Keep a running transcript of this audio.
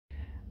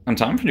I'm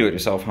Tom from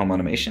Do-It-Yourself Home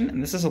Automation,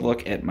 and this is a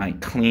look at my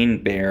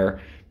Cleanbear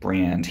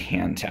brand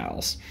hand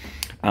towels.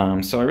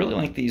 So I really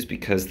like these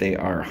because they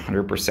are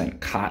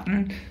 100%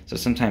 cotton. So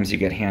sometimes you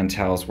get hand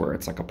towels where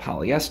it's like a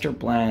polyester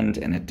blend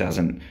and it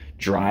doesn't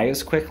dry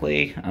as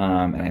quickly.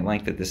 And I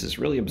like that this is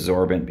really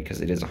absorbent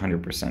because it is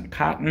 100%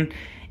 cotton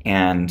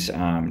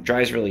and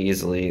dries really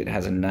easily. It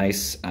has a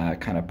nice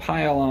kind of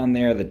pile on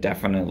there that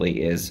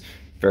definitely is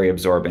very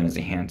absorbent as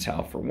a hand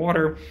towel for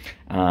water,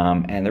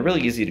 and they're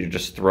really easy to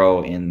just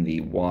throw in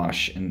the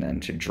wash and then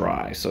to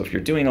dry. So if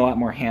you're doing a lot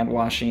more hand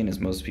washing, as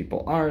most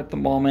people are at the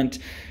moment,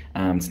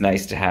 it's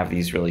nice to have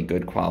these really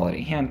good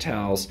quality hand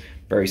towels.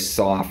 Very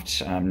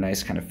soft,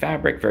 nice kind of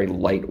fabric, very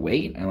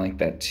lightweight. I like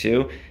that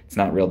too. It's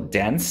not real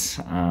dense.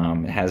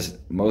 It has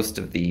most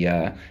of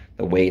the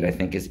weight, I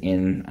think, is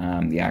in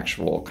the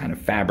actual kind of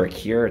fabric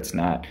here. It's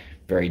not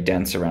very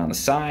dense around the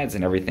sides,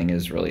 and everything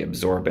is really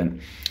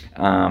absorbent.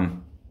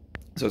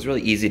 So it's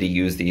really easy to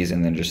use these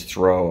and then just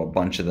throw a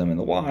bunch of them in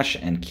the wash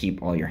and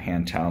keep all your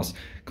hand towels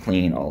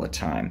clean all the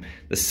time.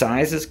 The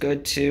size is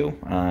good too.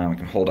 I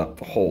can hold up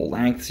the whole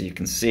length so you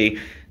can see.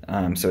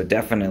 So it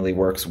definitely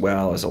works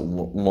well as a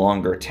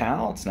longer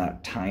towel. It's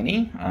not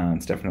tiny.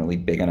 It's definitely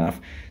big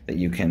enough that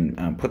you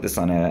can put this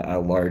on a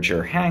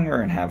larger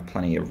hanger and have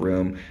plenty of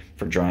room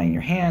for drying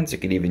your hands. You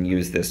could even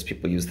use this,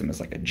 people use them as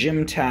like a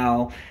gym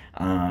towel,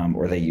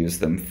 or they use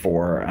them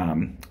for,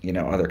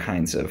 other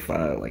kinds of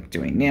like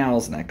doing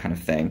nails and that kind of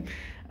thing.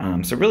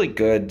 So really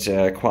good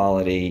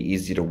quality,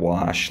 easy to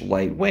wash,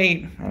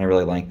 lightweight, and I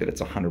really like that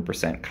it's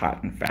 100%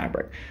 cotton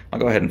fabric. I'll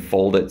go ahead and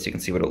fold it so you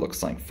can see what it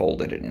looks like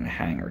folded in a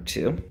hanger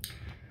too.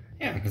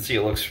 Yeah, you can see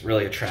it looks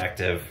really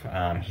attractive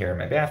here in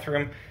my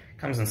bathroom.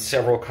 Comes in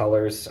several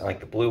colors. I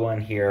like the blue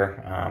one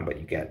here, but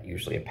you get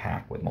usually a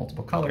pack with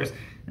multiple colors.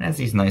 And has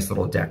these nice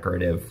little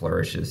decorative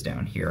flourishes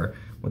down here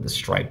with a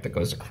stripe that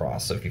goes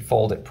across. So if you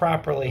fold it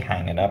properly,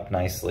 hang it up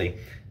nicely,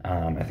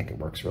 I think it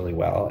works really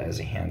well as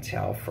a hand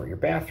towel for your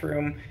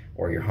bathroom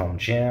or your home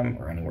gym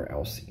or anywhere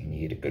else that you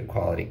need a good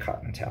quality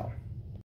cotton towel.